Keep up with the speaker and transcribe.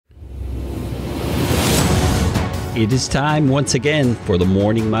It is time once again for the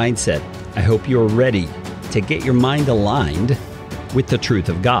Morning Mindset. I hope you're ready to get your mind aligned with the truth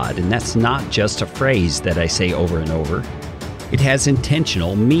of God. And that's not just a phrase that I say over and over. It has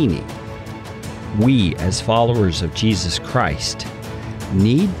intentional meaning. We, as followers of Jesus Christ,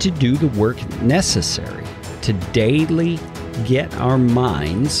 need to do the work necessary to daily get our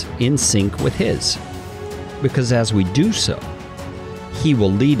minds in sync with His. Because as we do so, He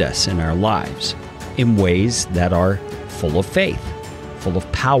will lead us in our lives in ways that are full of faith, full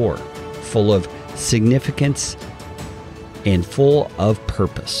of power, full of significance, and full of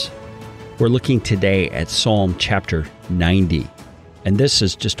purpose. We're looking today at Psalm chapter 90, and this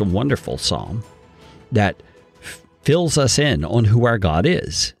is just a wonderful psalm that fills us in on who our God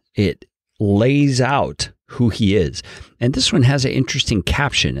is. It lays out who He is. And this one has an interesting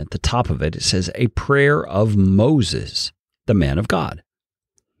caption at the top of it. It says, "A prayer of Moses, the man of God."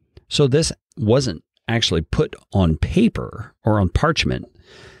 So this wasn't actually put on paper or on parchment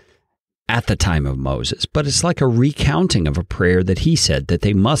at the time of Moses, but it's like a recounting of a prayer that he said that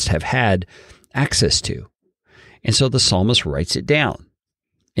they must have had access to. And so the psalmist writes it down.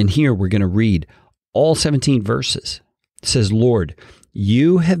 And here we're going to read all 17 verses. It says, "Lord,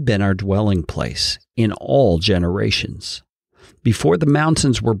 you have been our dwelling place in all generations. Before the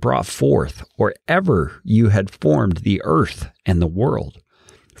mountains were brought forth, or ever you had formed the earth and the world,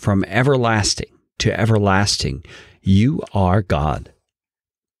 from everlasting to everlasting, you are God.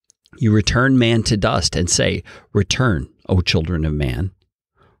 You return man to dust and say, 'Return, O children of man.'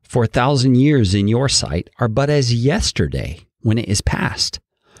 For 1,000 years in your sight are but as yesterday when it is past,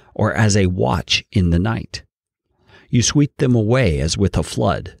 or as a watch in the night. You sweep them away as with a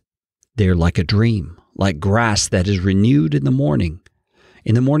flood. They are like a dream, like grass that is renewed in the morning.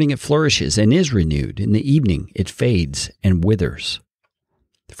 In the morning it flourishes and is renewed. In the evening it fades and withers.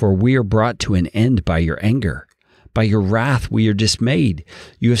 For we are brought to an end by your anger. By your wrath we are dismayed.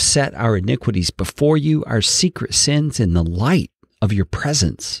 You have set our iniquities before you, our secret sins in the light of your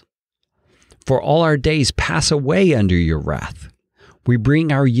presence. For all our days pass away under your wrath. We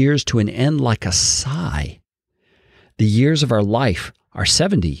bring our years to an end like a sigh. The years of our life are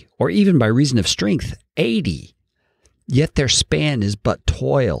 70, or even by reason of strength, 80. Yet their span is but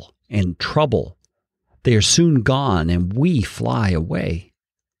toil and trouble. They are soon gone, and we fly away.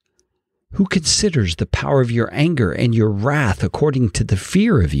 Who considers the power of your anger and your wrath according to the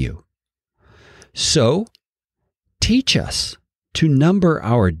fear of you? So teach us to number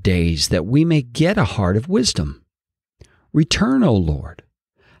our days that we may get a heart of wisdom. Return, O Lord.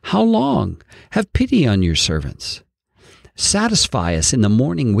 How long? Have pity on your servants. Satisfy us in the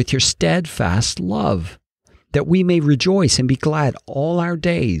morning with your steadfast love, that we may rejoice and be glad all our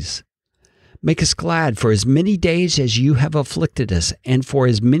days. Make us glad for as many days as you have afflicted us, and for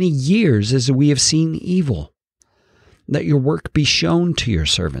as many years as we have seen evil. Let your work be shown to your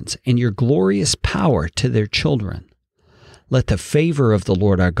servants, and your glorious power to their children. Let the favor of the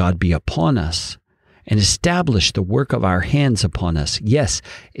Lord our God be upon us, and establish the work of our hands upon us. Yes,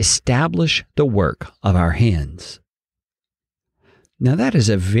 establish the work of our hands." Now that is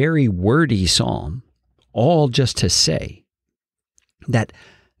a very wordy psalm, all just to say that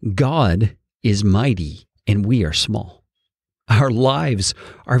God is mighty and we are small. Our lives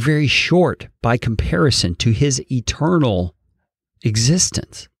are very short by comparison to His eternal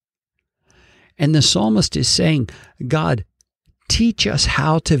existence. And the psalmist is saying, God, teach us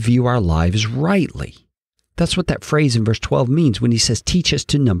how to view our lives rightly. That's what that phrase in verse 12 means when he says, teach us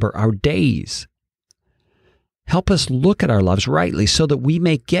to number our days. Help us look at our lives rightly so that we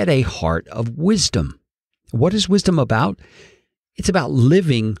may get a heart of wisdom. What is wisdom about? It's about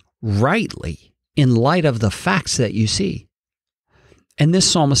living rightly in light of the facts that you see. And this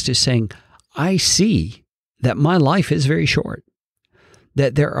psalmist is saying, I see that my life is very short,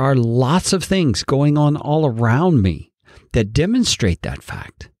 that there are lots of things going on all around me that demonstrate that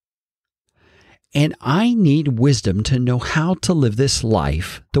fact. And I need wisdom to know how to live this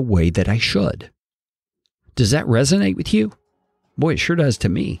life the way that I should. Does that resonate with you? Boy, it sure does to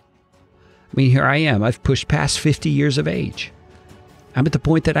me. I mean, here I am. I've pushed past 50 years of age. I'm at the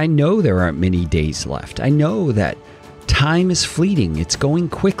point that I know there aren't many days left. I know that time is fleeting. It's going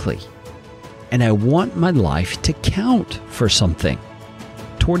quickly. And I want my life to count for something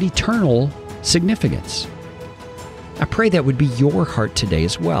toward eternal significance. I pray that would be your heart today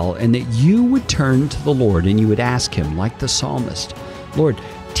as well, and that you would turn to the Lord and you would ask Him, like the psalmist, Lord,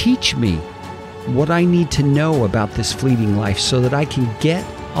 teach me what I need to know about this fleeting life so that I can get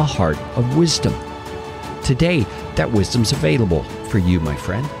a heart of wisdom. Today, that wisdom's available for you, my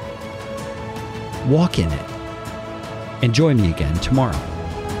friend. Walk in it. And join me again tomorrow.